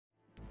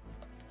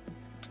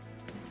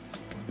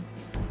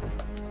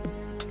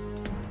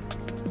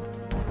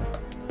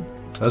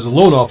As a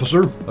loan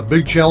officer, a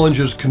big challenge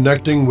is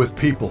connecting with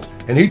people,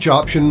 and each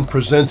option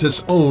presents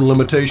its own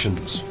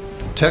limitations.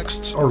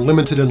 Texts are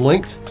limited in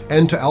length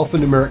and to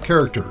alphanumeric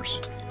characters.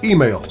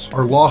 Emails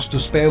are lost to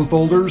spam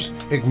folders,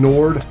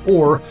 ignored,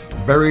 or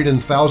buried in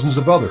thousands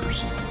of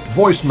others.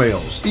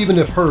 Voicemails, even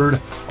if heard,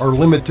 are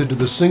limited to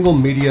the single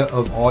media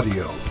of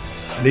audio.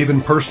 And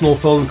even personal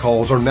phone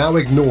calls are now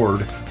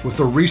ignored with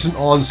the recent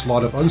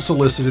onslaught of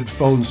unsolicited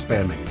phone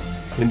spamming.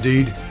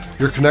 Indeed,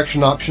 your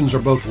connection options are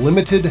both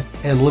limited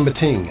and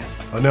limiting.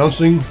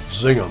 Announcing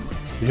ZINGem,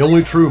 the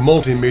only true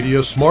multimedia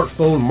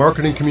smartphone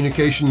marketing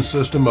communication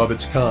system of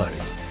its kind.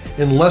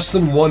 In less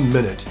than 1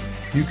 minute,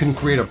 you can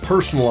create a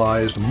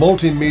personalized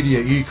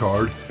multimedia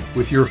e-card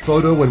with your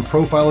photo and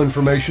profile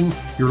information,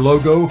 your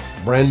logo,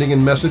 branding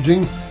and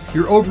messaging,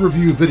 your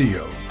overview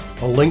video,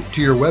 a link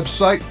to your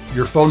website,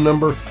 your phone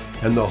number,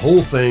 and the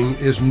whole thing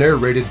is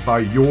narrated by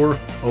your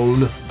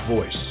own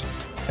voice.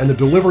 And the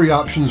delivery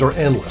options are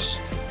endless.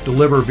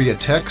 Deliver via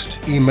text,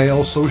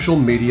 email, social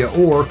media,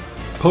 or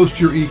post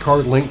your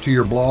e-card link to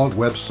your blog,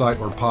 website,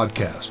 or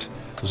podcast.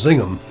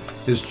 ZINGem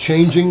is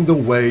changing the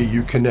way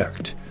you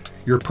connect.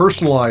 Your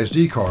personalized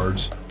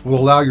e-cards will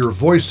allow your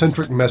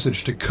voice-centric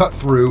message to cut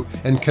through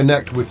and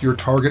connect with your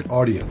target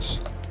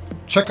audience.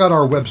 Check out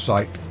our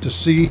website to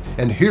see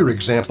and hear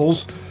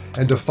examples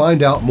and to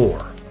find out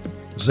more.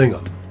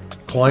 ZINGem,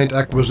 client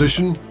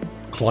acquisition,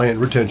 client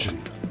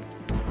retention.